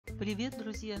Привет,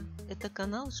 друзья! Это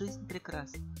канал «Жизнь,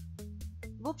 прекрасна».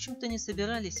 В общем-то, не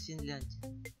собирались в Финляндию,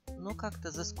 но как-то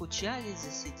заскучали,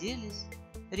 засиделись,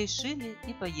 решили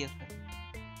и поехали.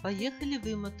 Поехали в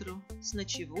Иматру с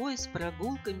ночевой, с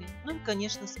прогулками, ну и,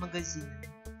 конечно, с магазинами.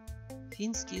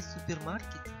 Финские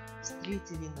супермаркеты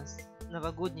встретили нас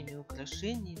новогодними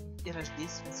украшениями и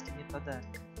рождественскими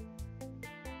подарками.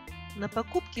 На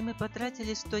покупки мы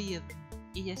потратили 100 евро,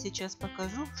 и я сейчас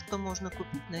покажу, что можно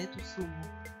купить на эту сумму.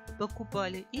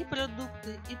 Покупали и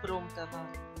продукты, и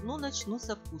промтовары. Но начну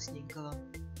со вкусненького.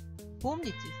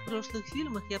 Помните, в прошлых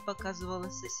фильмах я показывала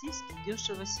сосиски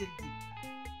дешево сердито.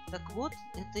 Так вот,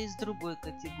 это из другой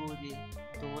категории.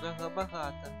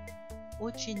 Дорого-богато.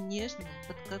 Очень нежные,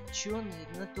 подкопченые,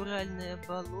 в натуральной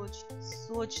оболочке,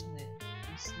 сочные.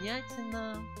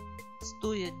 Вкуснятина.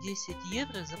 Стоят 10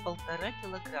 евро за 1,5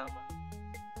 килограмма.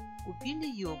 Купили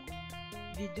йогурт.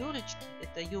 Ведерочки –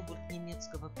 это йогурт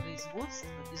немецкого производства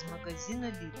из магазина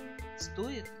Lidl.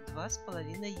 Стоит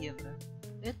 2,5 евро.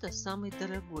 Это самый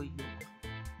дорогой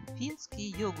йогурт.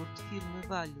 Финский йогурт фирмы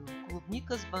Valio,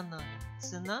 клубника с бананом.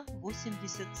 Цена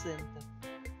 80 центов.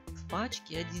 В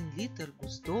пачке 1 литр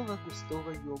густого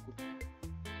йогурта.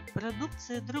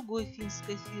 Продукция другой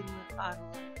финской фирмы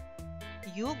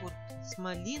Arla. Йогурт с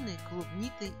малиной,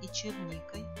 клубникой и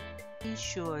черникой. И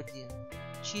еще один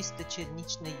чисто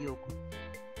черничный йогурт.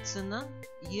 Цена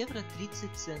евро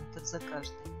 30 центов за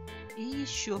каждый. И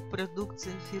еще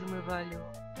продукция фирмы Valio,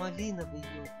 малиновый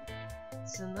йогурт.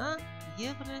 Цена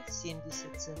евро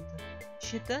 70 центов.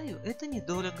 Считаю, это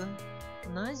недорого.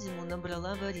 На зиму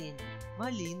набрала варенье.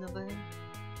 Малиновое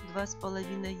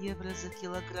 2,5 евро за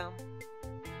килограмм.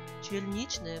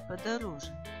 Черничное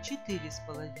подороже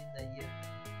 4,5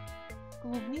 евро.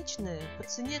 Клубничное по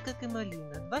цене, как и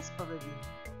малина, 2,5.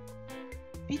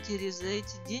 В Питере за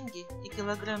эти деньги и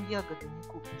килограмм ягоды не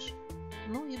купишь.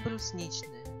 Ну и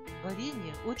брусничное.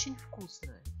 Варенье очень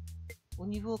вкусное. У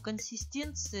него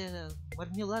консистенция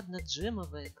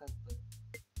мармеладно-джемовая как бы.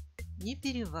 Не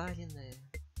переваренная,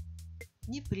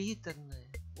 не приторная.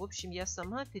 В общем, я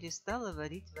сама перестала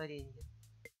варить варенье.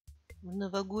 В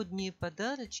новогодние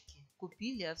подарочки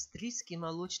купили австрийский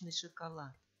молочный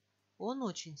шоколад. Он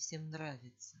очень всем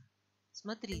нравится.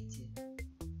 Смотрите.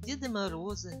 Деды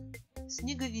Морозы,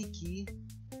 снеговики.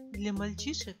 Для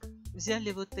мальчишек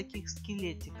взяли вот таких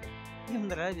скелетиков. Им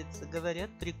нравится, говорят,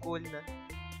 прикольно.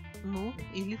 Ну,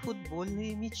 или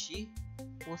футбольные мячи.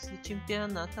 После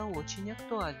чемпионата очень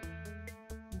актуально.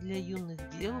 Для юных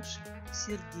девушек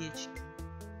сердечки.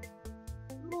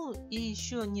 Ну, и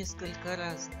еще несколько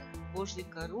разных. Божьи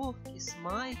коровки,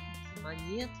 смайлики,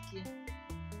 монетки.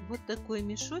 Вот такой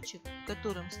мешочек, в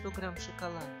котором 100 грамм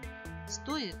шоколада,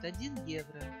 стоит 1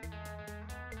 евро.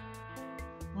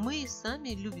 Мы и сами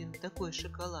любим такой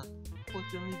шоколад,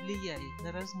 хоть он и влияет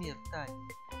на размер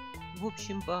талии. В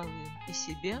общем, балуем и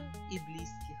себя, и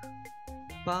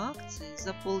близких. По акции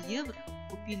за пол-евро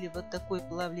купили вот такой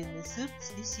плавленый сыр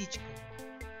с лисичками.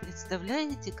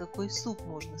 Представляете, какой суп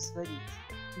можно сварить?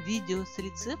 Видео с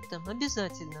рецептом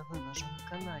обязательно выложу на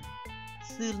канале.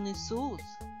 Сырный соус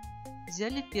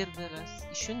взяли первый раз,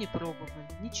 еще не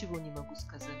пробовали, ничего не могу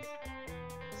сказать.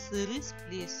 Сыры с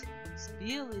плесенью, с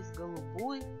белой, с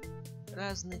голубой,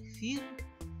 разных фирм.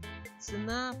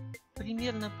 Цена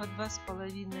примерно по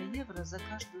 2,5 евро за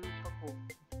каждую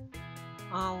упаковку.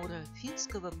 Аура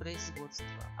финского производства,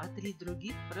 а 3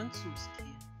 других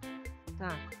французские.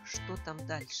 Так, что там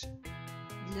дальше?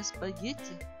 Для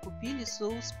спагетти купили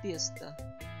соус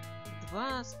песто.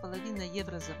 2,5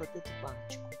 евро за вот эту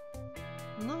баночку.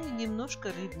 Ну и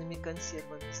немножко рыбными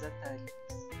консервами затарились.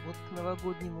 Вот к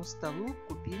новогоднему столу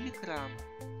купили краба.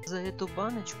 За эту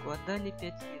баночку отдали 5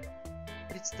 евро.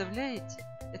 Представляете,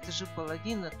 это же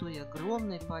половина той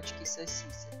огромной пачки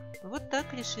сосисок. Вот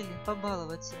так решили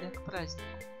побаловать себя к празднику.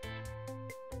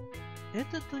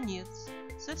 Это тунец.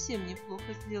 Совсем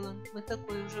неплохо сделан, мы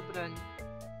такой уже брали.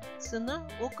 Цена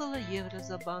около евро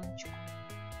за баночку.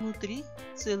 Внутри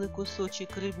целый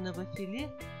кусочек рыбного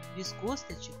филе без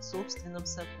косточек в собственном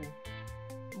соку.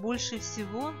 Больше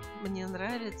всего мне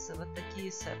нравятся вот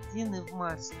такие сардины в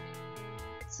масле.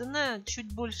 Цена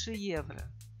чуть больше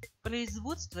евро.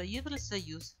 Производство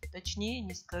Евросоюз, точнее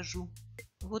не скажу.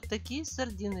 Вот такие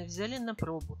сардины взяли на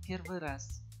пробу первый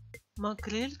раз.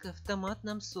 Макрелька в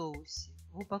томатном соусе.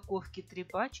 В упаковке 3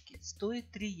 пачки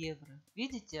стоит 3 евро.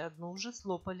 Видите, одну уже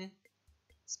слопали.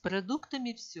 С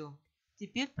продуктами все.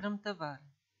 Теперь промтовары.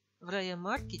 В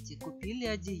райомаркете купили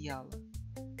одеяло.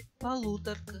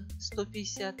 Полуторка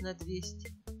 150 на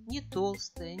 200. Не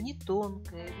толстая, не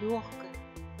тонкая, легкая.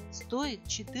 Стоит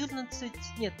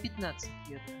 15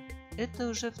 евро. Это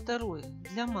уже второе,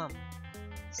 для мамы.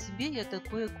 Себе я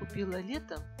такое купила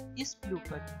летом и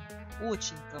сплюпали.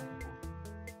 Очень комфортно.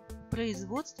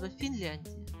 Производство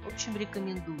Финляндии. В общем,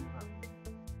 рекомендую вам.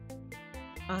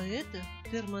 А это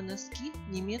термоноски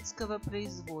немецкого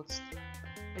производства.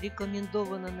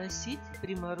 Рекомендовано носить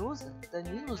при морозах до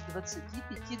минус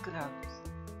 25 градусов.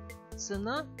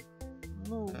 Цена,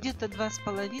 где-то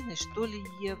 2,5 что ли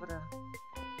евро.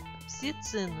 Все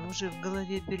цены уже в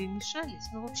голове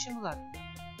перемешались, в общем, ладно.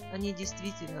 Они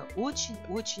действительно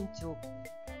очень-очень теплые.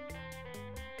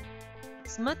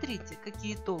 Смотрите,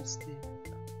 какие толстые.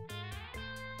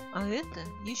 А это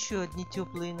еще одни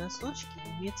теплые носочки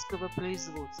немецкого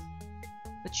производства.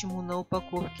 Почему на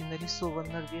упаковке нарисован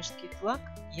норвежский флаг,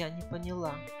 я не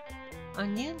поняла.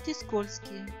 Они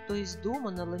антискользкие, то есть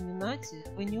дома на ламинате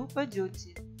вы не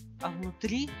упадете, а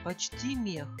внутри почти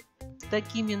мех. С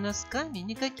такими носками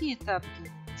никакие тапки не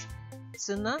нужны.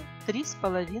 Цена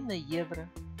 3,5 евро.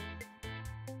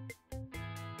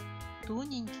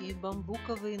 Тоненькие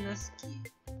бамбуковые носки.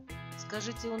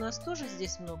 Скажите, у нас тоже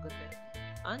здесь много таких?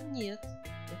 А нет,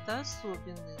 это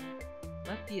особенные.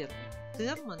 Во-первых,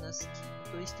 термоноски,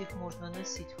 то есть их можно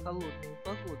носить в холодную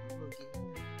погоду, многие не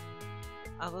могут.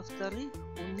 А во-вторых,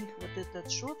 у них вот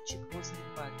этот шовчик возле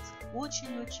пальца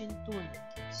очень-очень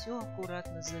тоненький, все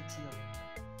аккуратно заделано.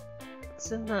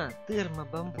 Цена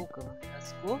термобамбуковых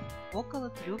носков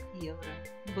около 3 евро.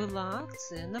 Была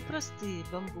акция на простые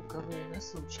бамбуковые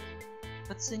носочки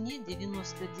по цене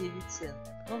 99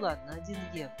 центов. Ладно, 1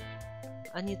 евро.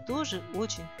 Они тоже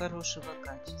очень хорошего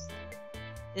качества.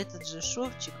 Этот же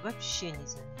шовчик вообще не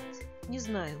заметен. Не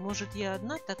знаю, может я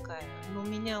одна такая, но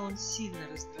меня он сильно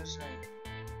раздражает.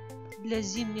 Для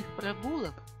зимних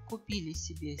прогулок купили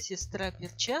себе сестра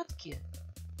перчатки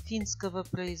финского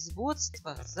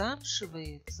производства,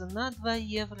 замшевые, цена 2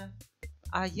 евро.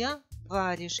 А я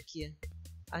варежки.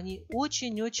 Они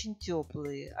очень-очень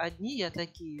теплые. Одни я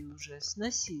такие уже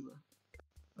сносила.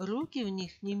 Руки в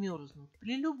них не мерзнут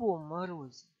при любом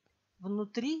морозе.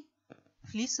 Внутри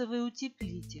флисовый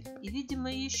утеплитель и,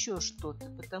 видимо, еще что-то,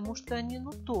 потому что они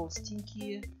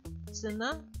толстенькие.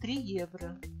 Цена 3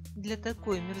 евро. Для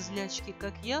такой мерзлячки,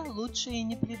 как я, лучше и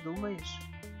не придумаешь.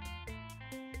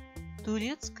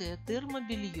 Турецкое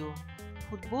термобелье.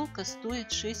 Футболка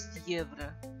стоит 6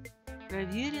 евро.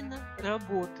 Проверено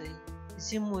работой.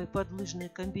 Зимой подлыжный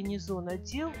комбинезон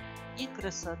одел и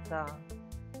красота.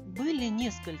 Были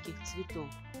нескольких цветов.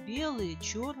 Белый,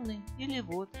 черный или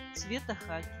цвета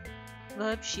хаки.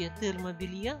 Вообще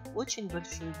термобелья очень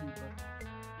большой выбор.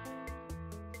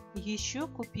 Еще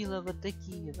купила вот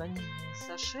такие ванильные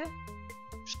саше,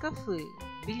 шкафы,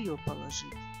 белье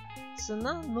положить.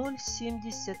 Цена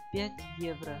 0,75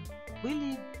 евро.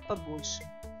 Были побольше.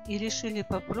 И решили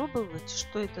попробовать,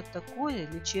 что это такое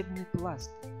лечебный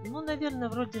пластырь. Наверное,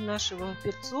 вроде нашего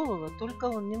перцового, только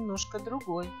он немножко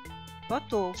другой.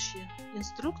 Потолще.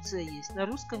 Инструкция есть на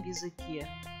русском языке.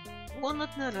 Он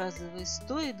одноразовый,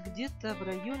 стоит где-то в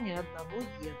районе 1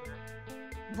 евро.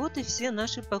 Вот и все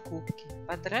наши покупки.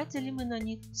 Потратили мы на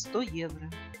них 100 евро.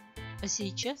 А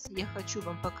сейчас я хочу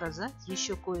вам показать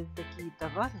еще кое-какие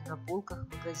товары на полках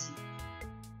магазинов.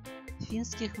 В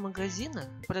финских магазинах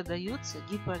продается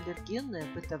гипоаллергенная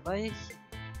бытовая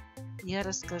химия. Я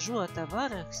расскажу о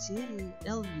товарах серии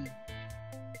LV.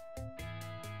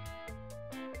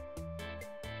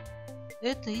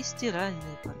 Это и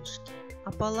стиральные порошки,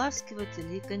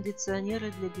 ополаскиватели и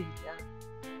кондиционеры для белья,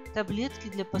 таблетки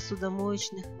для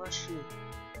посудомоечных машин,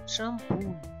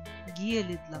 шампунь,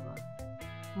 гели для ванны,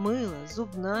 мыло,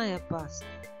 зубная паста,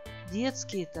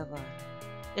 детские товары.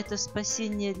 Это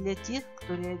спасение для тех,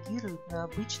 кто реагирует на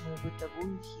обычную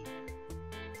бытовую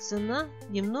химию. Цена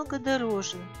немного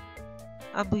дороже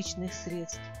обычных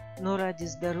средств, но ради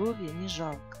здоровья не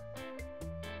жалко.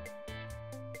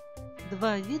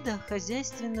 2 вида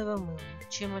хозяйственного мыла.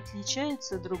 Чем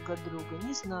отличаются друг от друга,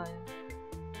 не знаю.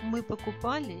 Мы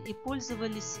покупали и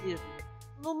пользовались светлым.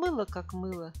 Мыло как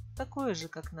мыло, такое же,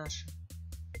 как наше.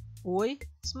 Ой,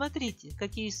 смотрите,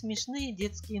 какие смешные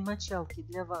детские мочалки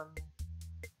для ванны.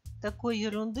 Такой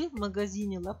ерунды в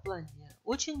магазине Лапландия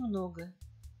очень много.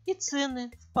 И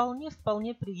цены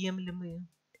вполне приемлемые.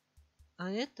 А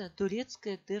это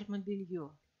турецкое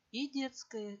термобелье. И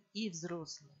детское, и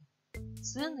взрослое.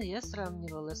 Цены я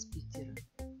сравнивала с Питером.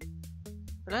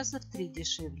 Раза в 3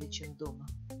 дешевле, чем дома.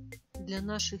 Для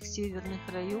наших северных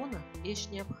районов вещь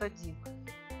необходимая.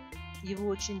 Его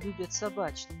очень любят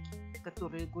собачники,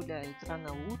 которые гуляют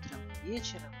рано утром,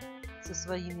 вечером со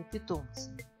своими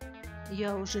питомцами.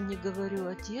 Я уже не говорю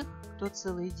о тех, кто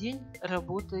целый день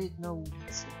работает на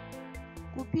улице.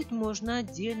 Купить можно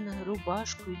отдельно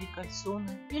рубашку или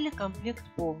кальсоны, или комплект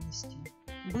полностью.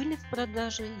 Были в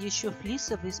продаже еще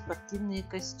флисовые спортивные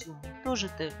костюмы, тоже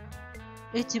термо.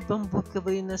 Эти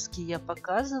бамбуковые носки я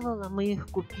показывала, мы их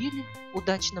купили,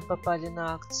 удачно попали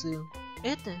на акцию.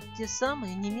 Это те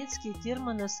самые немецкие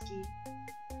термоноски.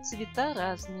 Цвета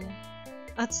разные,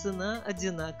 а цена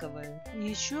одинаковая. И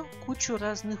еще кучу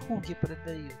разных уги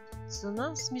продают.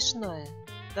 Цена смешная.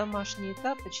 Домашние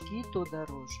тапочки и то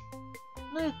дороже.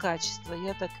 Ну и качество,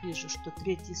 я так вижу, что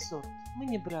третий сорт. Мы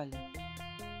не брали.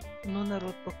 Но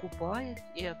народ покупает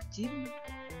и активно.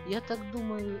 Я так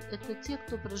думаю, это те,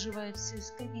 кто проживает в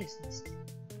сельской местности.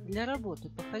 Для работы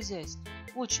по хозяйству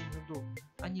очень удобно.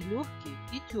 Они легкие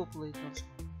и теплые должны.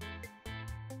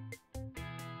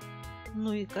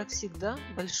 Ну и, как всегда,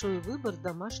 большой выбор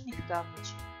домашних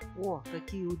тапочек. О,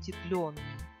 какие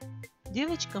утепленные!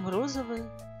 Девочкам розовые,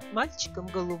 мальчикам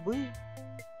голубые.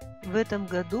 В этом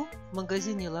году в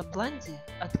магазине Лапландии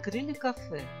открыли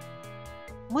кафе.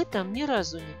 Мы там ни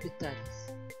разу не питались,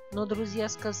 но друзья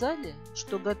сказали,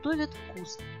 что готовят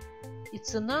вкусно. И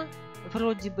цена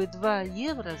вроде бы 2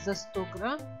 евро за 100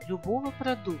 грамм любого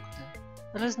продукта.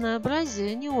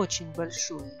 Разнообразие не очень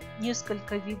большое,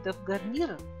 несколько видов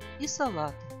гарниров и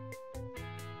салаты.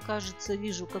 Кажется,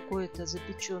 вижу какое-то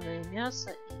запеченное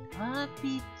мясо и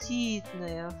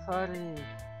аппетитная форель.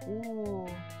 О,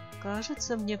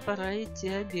 кажется, мне пора идти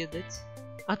обедать.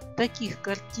 От таких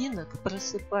картинок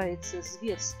просыпается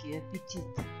зверский аппетит.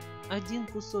 Один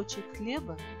кусочек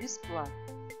хлеба бесплатно.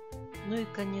 Ну и,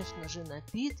 конечно же,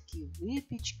 напитки,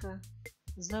 выпечка.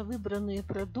 За выбранные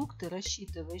продукты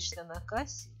рассчитываешься на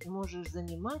кассе и можешь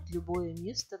занимать любое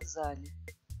место в зале.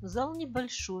 Зал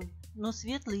небольшой, но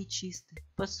светлый и чистый.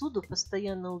 Посуду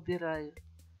постоянно убираю.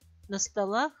 На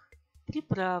столах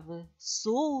приправы,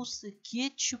 соусы,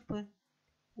 кетчупы,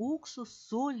 уксус,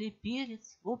 соль и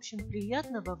перец. В общем,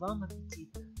 приятного вам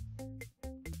аппетита.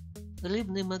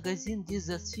 Рыбный магазин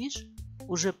Jesus Fish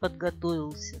уже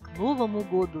подготовился к Новому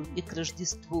году и к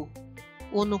Рождеству.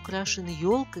 Он украшен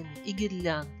елками и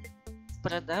гирляндами. В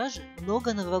продаже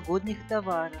много новогодних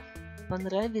товаров.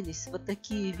 Понравились вот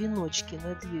такие веночки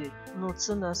на дверь, но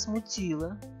цена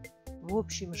смутила. В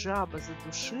общем, жаба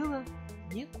задушила,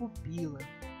 не купила.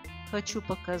 Хочу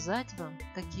показать вам,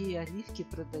 какие оливки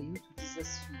продают в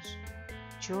Jesus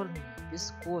Fish. Черные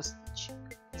без косточек,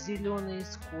 зеленые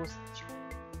с косточкой,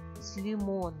 с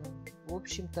лимоном. В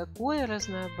общем, такое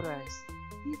разнообразие.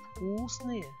 И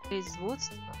вкусные.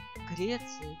 Производство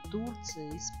Греция,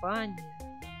 Турция, Испания.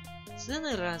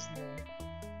 Цены разные.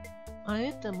 А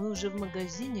это мы уже в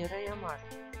магазине Райамар.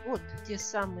 Вот те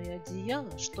самые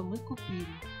одеяла, что мы купили.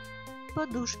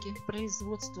 Подушки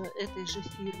производства этой же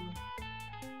фирмы.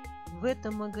 В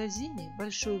этом магазине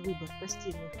большой выбор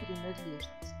постельных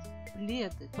принадлежностей.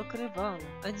 Пледы, покрывала,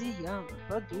 одеяла,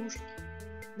 подушки.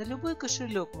 На любой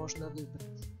кошелек можно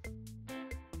выбрать.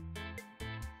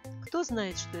 Кто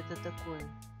знает, что это такое?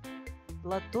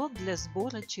 Лоток для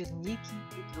сбора черники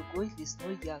и другой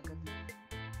лесной ягоды.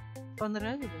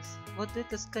 Понравилась вот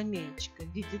эта скамеечка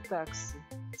в виде таксы?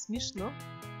 Смешно.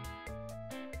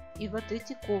 И вот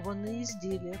эти кованые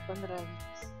изделия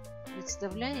понравились.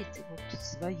 Представляете, вот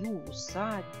свою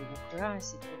усадьбу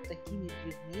украсить вот такими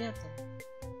предметами.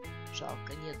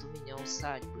 Жалко, нет у меня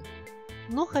усадьбы.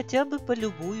 Ну, хотя бы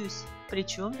полюбуюсь,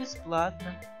 причем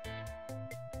бесплатно.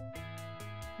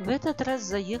 В этот раз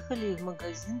заехали в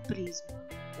магазин Призма.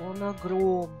 Он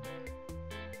огромный.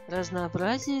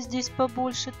 Разнообразие здесь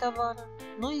побольше товаров,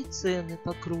 но и цены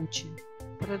покруче.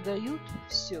 Продают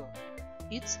все.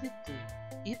 И цветы,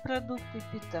 и продукты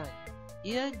питания,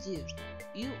 и одежду,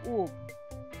 и обувь,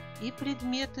 и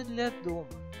предметы для дома,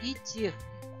 и технику.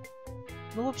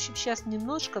 Ну, в общем, сейчас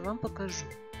немножко вам покажу.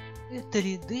 Это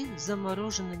ряды с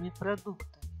замороженными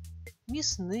продуктами.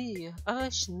 Мясные,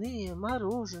 овощные,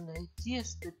 мороженое,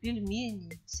 тесто,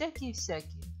 пельмени,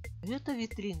 всякие-всякие. Эта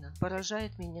витрина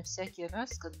поражает меня всякий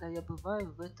раз, когда я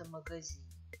бываю в этом магазине.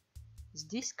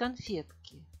 Здесь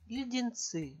конфетки,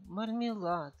 леденцы,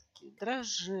 мармеладки,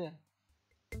 дрожжи.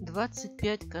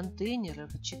 25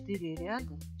 контейнеров, 4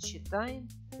 ряда, считаем,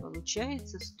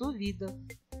 получается 100 видов.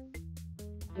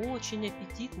 Очень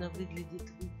аппетитно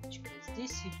выглядит выпечка.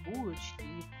 Здесь и булочки,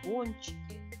 и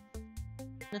пончики,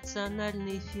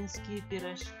 национальные финские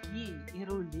пирожки и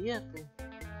рулеты.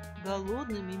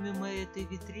 Голодными мимо этой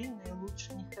витрины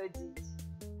лучше не ходить.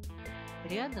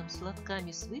 Рядом с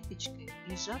лотками с выпечкой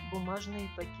лежат бумажные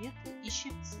пакеты и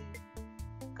щипцы.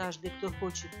 Каждый, кто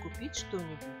хочет купить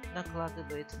что-нибудь,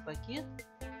 накладывает в пакет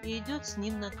и идет с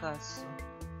ним на кассу.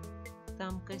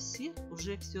 Там кассир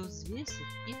уже все взвесит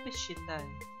и посчитает.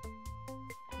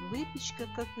 Выпечка,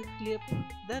 как и хлеб,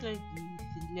 дорогие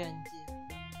в Финляндии.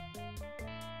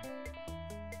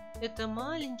 Это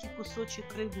маленький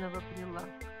кусочек рыбного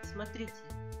прилавка. Смотрите,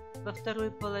 во второй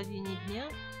половине дня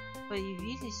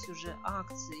появились уже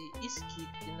акции и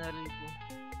скидки на рыбу.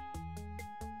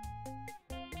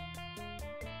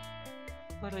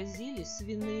 Поразили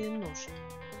свиные ножки.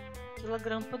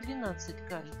 Килограмм по 12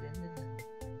 каждая, наверное.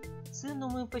 Цену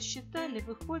мы посчитали,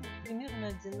 выходит примерно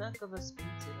одинаково с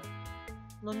Питером.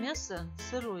 Но мясо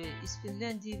сырое из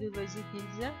Финляндии вывозить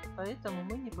нельзя, поэтому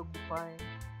мы не покупаем.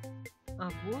 А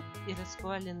вот и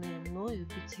расхваленные мною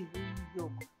питьевые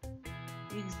йогурты.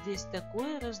 Их здесь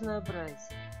такое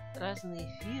разнообразие. Разные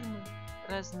фирмы,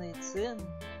 разные цены,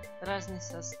 разный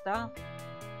состав.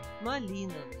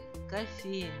 Малиновые,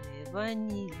 кофейные,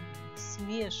 ванильные,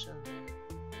 смешанные.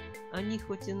 Они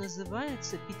хоть и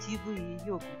называются питьевые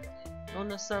йогурты, но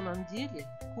на самом деле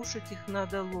кушать их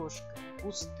надо ложкой,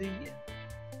 пустые,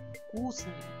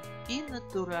 вкусные и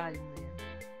натуральные.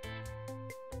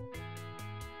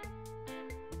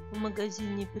 В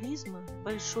магазине «Призма»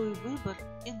 большой выбор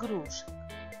игрушек.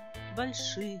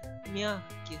 Больших,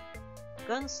 мягких,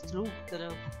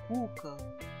 конструкторов, кукол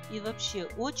и вообще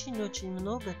очень-очень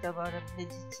много товаров для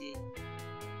детей.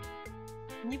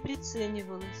 Не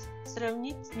приценивалась,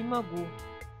 сравнить не могу,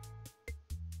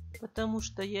 потому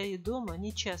что я и дома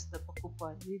не часто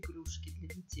покупаю игрушки для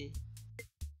детей.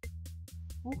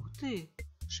 Ух ты!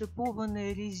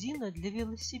 Шипованная резина для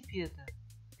велосипеда.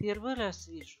 Первый раз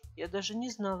вижу. Я даже не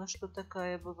знала, что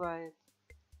такая бывает.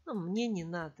 Но мне не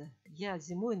надо. Я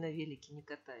зимой на велике не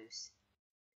катаюсь.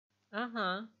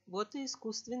 Ага, вот и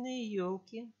искусственные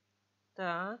елки.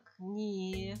 Так,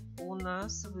 не, у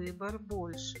нас выбор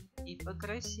больше и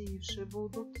покрасивше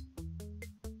будут.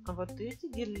 А вот эти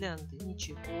гирлянды,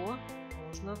 ничего,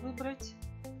 можно выбрать.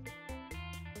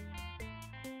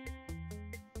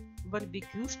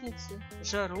 Барбекюшницы,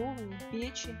 жаровни,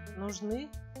 печи нужны?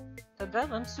 Тогда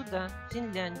вам сюда, в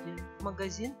Финляндию, в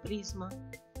магазин «Призма».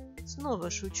 Снова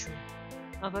шучу.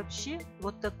 А вообще,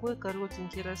 вот такой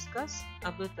коротенький рассказ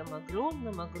об этом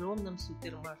огромном-огромном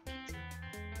супермаркете.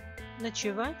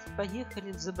 Ночевать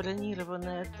поехали в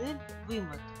забронированный отель в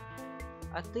Иматру.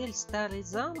 Отель «Старый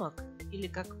замок» или,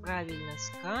 как правильно,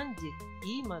 «Сканди»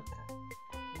 Иматра.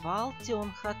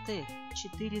 Валтион Хотель,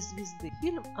 4 звезды.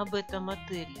 Фильм об этом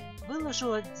отеле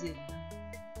выложу отдельно.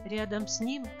 Рядом с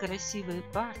ним красивый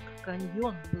парк,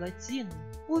 каньон, плотины.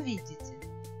 Увидите.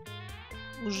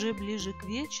 Уже ближе к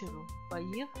вечеру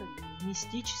поехали в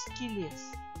мистический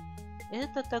лес.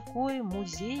 Это такой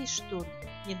музей, что ли,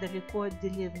 недалеко от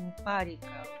деревни Парикал.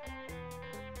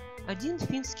 Один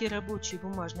финский рабочий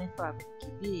бумажной фабрики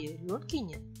Вея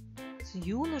Рёнкинен с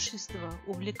юношества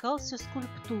увлекался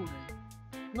скульптурой,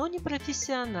 но не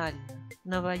профессионально.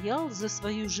 Наваял за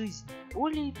свою жизнь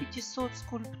более 500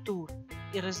 скульптур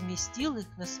и разместил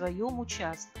их на своем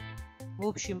участке. В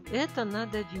общем, это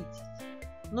надо видеть.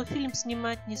 Но фильм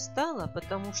снимать не стала,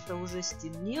 потому что уже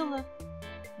стемнело,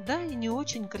 да и не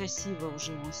очень красиво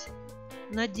уже осень.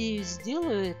 Надеюсь,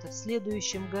 сделаю это в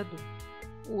следующем году.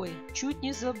 Ой, чуть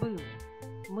не забыла.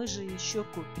 Мы же еще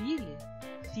купили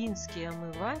финский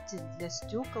омыватель для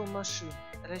стекол машин,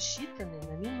 рассчитанный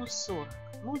на -40,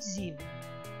 зимний.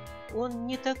 Он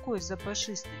не такой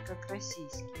запашистый, как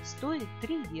российский, стоит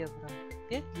 3 евро,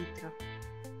 5 литров.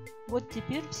 Вот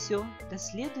теперь все, до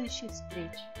следующих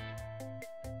встреч.